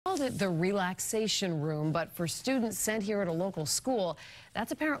called it the Relaxation Room, but for students sent here at a local school,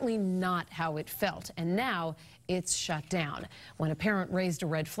 that's apparently not how it felt. And now it's shut down. When a parent raised a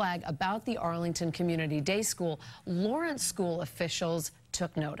red flag about the Arlington Community Day School, Lawrence School officials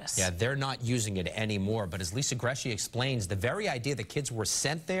took notice. Yeah, they're not using it anymore, but as Lisa Gresci explains, the very idea that kids were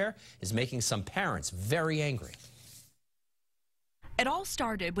sent there is making some parents very angry. It all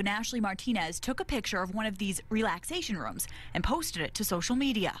started when Ashley Martinez took a picture of one of these relaxation rooms and posted it to social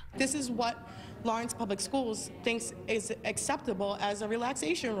media. This is what Lawrence Public Schools thinks is acceptable as a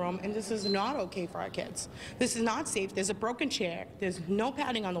relaxation room, and this is not okay for our kids. This is not safe. There's a broken chair. There's no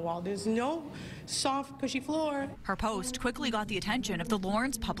padding on the wall. There's no soft, cushy floor. Her post quickly got the attention of the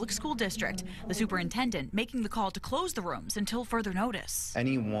Lawrence Public School District, the superintendent making the call to close the rooms until further notice.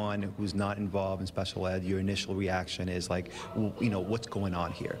 Anyone who's not involved in special ed, your initial reaction is like, you know, what's going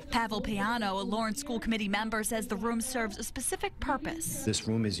on here? Pavel Piano, a Lawrence School Committee member, says the room serves a specific purpose. This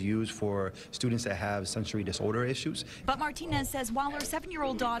room is used for students that have sensory disorder issues. But Martinez says while her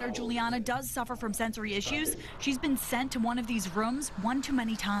 7-year-old daughter, Juliana, does suffer from sensory issues, she's been sent to one of these rooms one too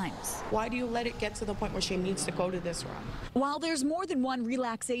many times. Why do you let it get to the point where she needs to go to this room? While there's more than one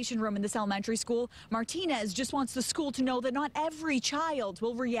relaxation room in this elementary school, Martinez just wants the school to know that not every child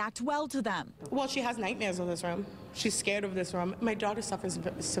will react well to them. Well, she has nightmares of this room. She's scared of this room. My daughter suffers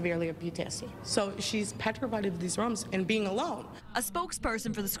severely of PTSD. So she's petrified of these rooms and being alone. A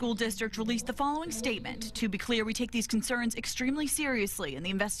spokesperson for the school district released the following statement. To be clear, we take these concerns extremely seriously and the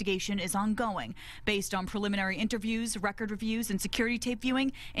investigation is ongoing. Based on preliminary interviews, record reviews, and security tape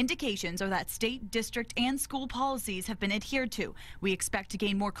viewing, indications are that state, district, and school policies have been adhered to. We expect to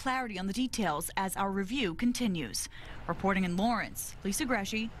gain more clarity on the details as our review continues. Reporting in Lawrence, Lisa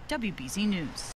Gresci, WBZ News.